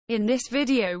In this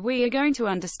video we are going to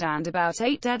understand about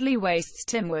 8 deadly wastes.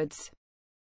 TIMWOODS.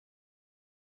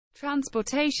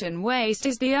 Transportation waste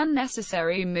is the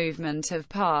unnecessary movement of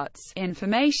parts,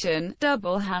 information,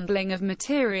 double handling of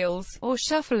materials, or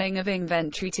shuffling of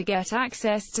inventory to get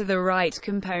access to the right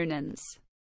components.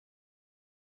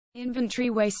 Inventory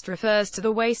waste refers to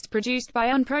the waste produced by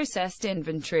unprocessed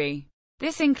inventory.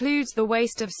 This includes the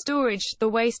waste of storage, the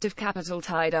waste of capital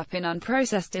tied up in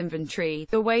unprocessed inventory,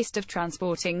 the waste of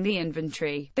transporting the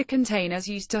inventory, the containers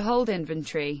used to hold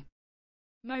inventory.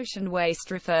 Motion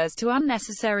waste refers to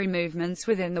unnecessary movements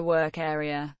within the work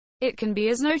area. It can be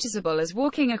as noticeable as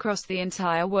walking across the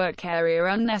entire work area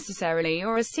unnecessarily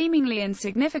or as seemingly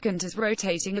insignificant as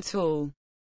rotating a tool.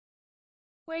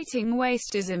 Waiting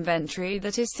waste is inventory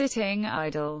that is sitting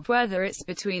idle, whether it's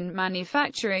between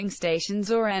manufacturing stations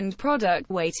or end product,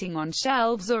 waiting on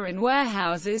shelves or in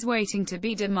warehouses waiting to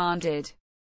be demanded.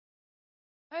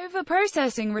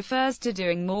 Overprocessing refers to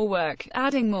doing more work,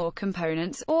 adding more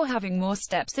components, or having more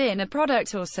steps in a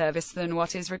product or service than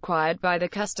what is required by the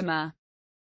customer.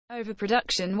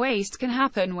 Overproduction waste can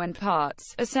happen when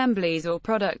parts, assemblies or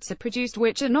products are produced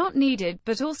which are not needed,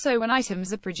 but also when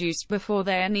items are produced before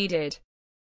they are needed.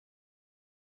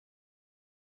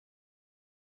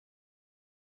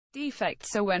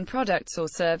 Defects are when products or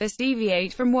service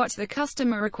deviate from what the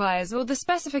customer requires or the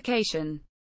specification.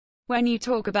 When you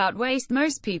talk about waste,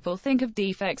 most people think of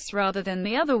defects rather than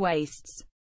the other wastes.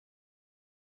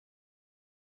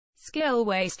 Skill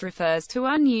waste refers to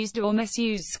unused or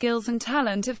misused skills and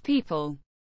talent of people.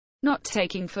 Not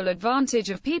taking full advantage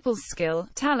of people's skill,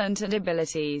 talent and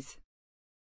abilities.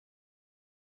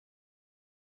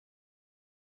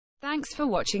 Thanks for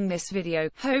watching this video.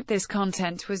 Hope this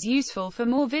content was useful. For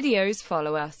more videos,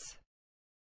 follow us.